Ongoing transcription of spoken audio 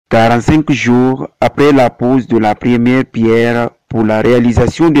45 jours après la pose de la première pierre pour la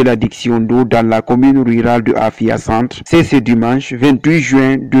réalisation de l'adduction d'eau dans la commune rurale de Hafia Centre, c'est ce dimanche 28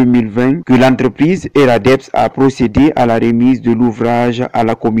 juin 2020 que l'entreprise ERADEPS a procédé à la remise de l'ouvrage à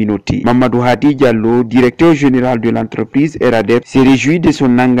la communauté. Mamadou Hadi Diallo, directeur général de l'entreprise ERADEPS, se réjouit de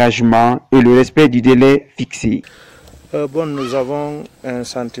son engagement et le respect du délai fixé. Nous avons un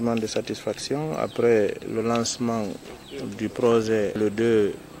sentiment de satisfaction après le lancement du projet le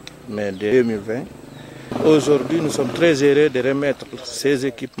 2 mai 2020. Aujourd'hui, nous sommes très heureux de remettre ces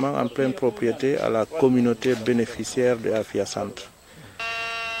équipements en pleine propriété à la communauté bénéficiaire de Hafia Centre,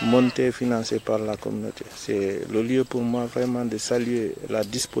 montée financée par la communauté. C'est le lieu pour moi vraiment de saluer la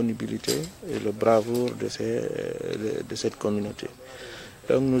disponibilité et le bravoure de cette communauté.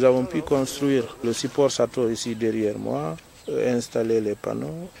 Donc nous avons pu construire le support SATO ici derrière moi, installer les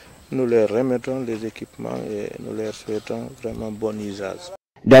panneaux. Nous leur remettons les équipements et nous leur souhaitons vraiment bon usage.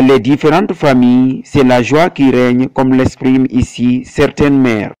 Dans les différentes familles, c'est la joie qui règne, comme l'expriment ici certaines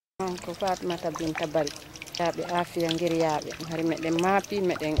mères.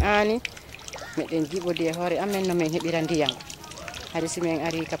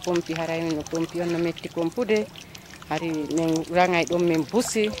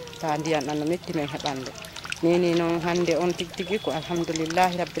 Nini non hande on tigi ko alhamdulillah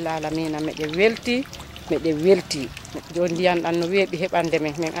rabbil alamin welti jon diyan dan no weebi hebande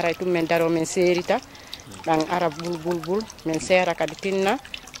men aray tum men daro men serita dan arab bul men sera kadi tinna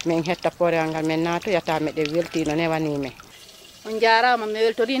men hetta pore angal men nato yata mede welti no newani men on jarama me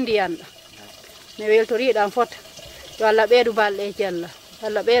weltori ndiyan me weltori dan fota yo Allah beedu balde jalla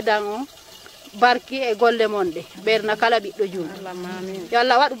Allah beedan on barki e golle monde berna kala biddo jul yo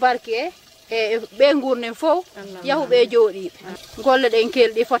Allah wadu barki e be ngurne fof yahube joodi golle den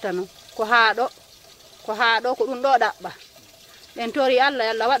keldi fota no ko haado ko dum do dabba ben tori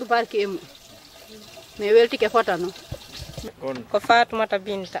Allah wadu barke e mu me weltike fota no ko Fatumata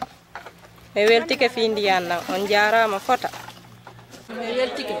Binta me weltike fi ndiyanna on jarama fota me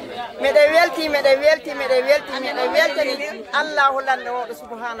weltike mede welti Allahu lande o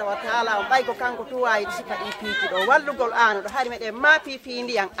subhanahu wa ta'ala o bay ko kanko tuwayi sika di piiki do wallugol aanu do hari mede maapi fi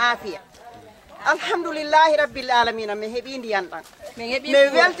ndiyan Hafia. Alhamdulillahi rabbil alamin me hebi ndiyan dan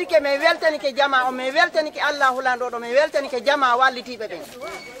me weltanike jama o me weltanike Allahu lando do me weltanike jama wallitibe ben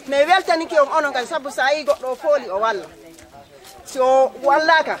me weltanike on onon gal sabu sai goddo foli o walla so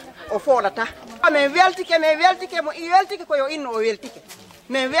wallaka o folata me weltike mo i weltike ko yo inno o weltike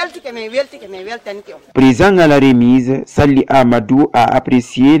me weltanike. Présent à la remise, Sali Amadou a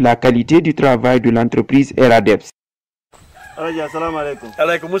apprécié la qualité du travail de l'entreprise ERADEPS. Assalamu alaikum.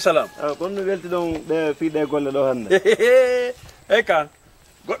 Alaikum salam. Kon no welti don be fi de golle do hande. Eka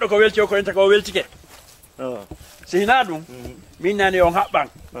goddo ko welti ko enta ko weltike. Si hina dum min nani on habban.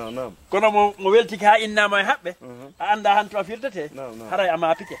 Kono mo weltike ha inna ma habbe. A anda han to firtete. Haray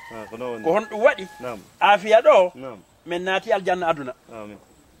ama pike. Ko hon dum wadi. Hafia do. Men nati aljanna aduna. Amin.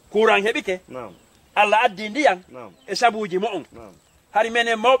 Kuran hebike. Allah addi ndiyan e sabuji mo on. Hari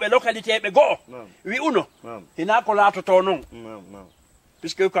menen mawbe localité be go wi uno hina ko laato to non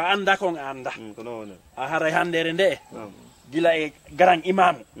puisque ko anda ko anda a haray handere nde gila e garan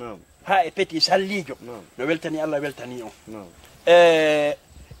imam ha e peti sallijo no weltani Allah weltani on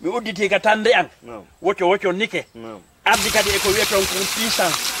mi udditi ka tande an wocho nike ardi kadi e ko wieton ko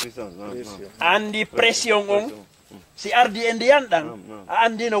puissance andi pression on si ardi e ndiyan dan a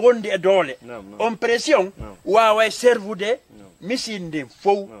andi no wondi e dole on pression wawa servude misinde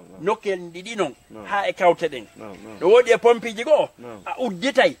fow nokken didi non ha e kawte den do wodi e pompiji go a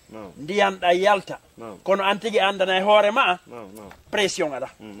udditay ndiyan da yalta kono antigi andana e hoore ma pression ada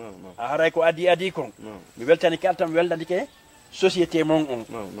a haray ko adi kon mi weltani kaltam weldandike société mon on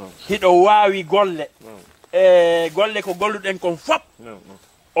hido wawi golle golle ko golluden kon fop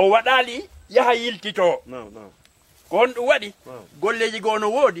o wadali yaha yiltito ko on dum wadi golleji gono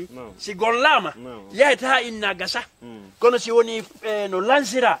wodi si gollama yahata inna gasa kono si woni no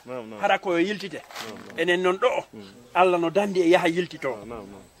lansira hara ko yiltite enen non do Allah no dandi e yaha yiltito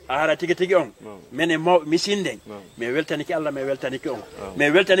ara tigi on mene misinde me weltaniki Allah me weltaniki on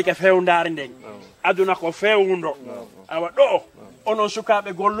me weltaniki fewndare den aduna ko fewundo awa do onon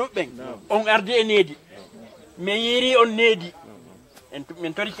sukabe gollubben on ardi e nedi me yiri on nedi en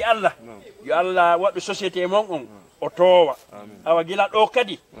min toriki Allah yo Allah wadu société mon on o towa awa gila do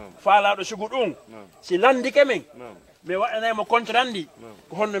kadi faala do sugu dum si landike men me waɗanay mo kontrandi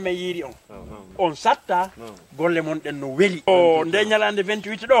ko honno me yiri on satta golle mon den no weli o nde nyalande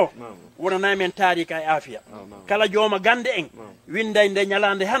 28 do wonana men tarika e Hafia kala jooma gande en winday nde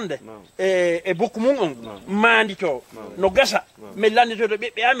nyalande hande e bukku mun on mandi to no gasa min lannitoto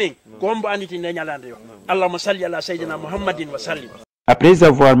ɓiɓɓe amin gombo anditinde ñalande yo allahuma salli ala seydina mouhammadin wa sallim. Après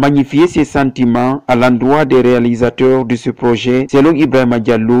avoir magnifié ses sentiments à l'endroit des réalisateurs de ce projet, selon Ibrahima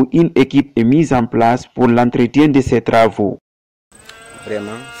Diallo, une équipe est mise en place pour l'entretien de ces travaux.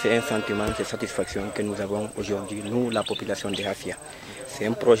 Vraiment, c'est un sentiment de satisfaction que nous avons aujourd'hui, nous, la population de Hafia. C'est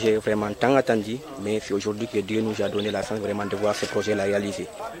un projet vraiment tant attendu, mais c'est aujourd'hui que Dieu nous a donné la chance vraiment de voir ce projet-là réalisé.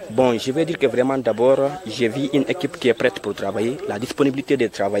 Bon, je vais dire que vraiment d'abord, j'ai vu une équipe qui est prête pour travailler, la disponibilité des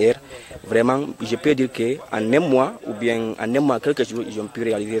travailleurs. Vraiment, je peux dire qu'en un mois, ou bien en un mois, quelques jours, ils ont pu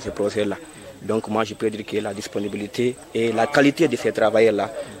réaliser ce projet-là. Donc moi, je peux dire que la disponibilité et la qualité de ces travailleurs-là,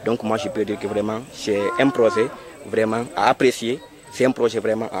 donc moi, je peux dire que vraiment, c'est un projet vraiment à apprécier. C'est un projet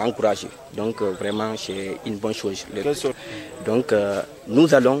vraiment à encourager. Donc vraiment, c'est une bonne chose. Donc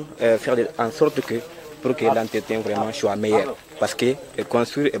nous allons faire en sorte que pour que l'entretien vraiment soit meilleur. Parce que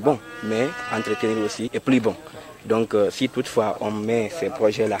construire est bon, mais entretenir aussi est plus bon. Donc si toutefois on met ces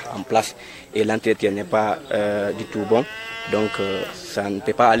projets-là en place et l'entretien n'est pas du tout bon, donc ça ne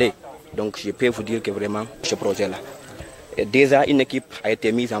peut pas aller. Donc je peux vous dire que vraiment ce projet-là, déjà une équipe a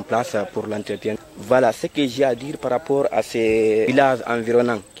été mise en place pour l'entretien. Voilà ce que j'ai à dire par rapport à ces villages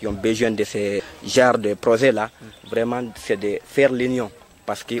environnants qui ont besoin de ces genres de projets-là. Vraiment, c'est de faire l'union.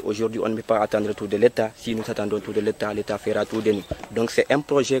 Parce qu'aujourd'hui, on ne peut pas attendre tout de l'État. Si nous attendons tout de l'État, l'État fera tout de nous. Donc c'est un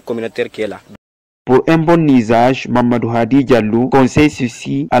projet communautaire qui est là. Pour un bon usage, Mamadou Hadi Diallo conseille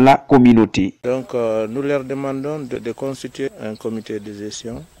ceci à la communauté. Donc nous leur demandons de constituer un comité de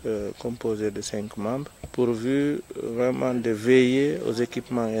gestion composé de 5 membres pourvu vraiment de veiller aux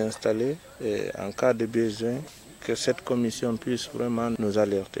équipements installés et en cas de besoin que cette commission puisse vraiment nous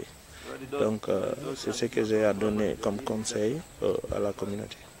alerter. Donc c'est ce que j'ai à donner comme conseil à la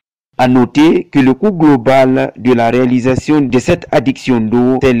communauté. À noter que le coût global de la réalisation de cette adduction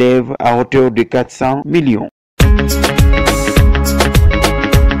d'eau s'élève à hauteur de 400 millions.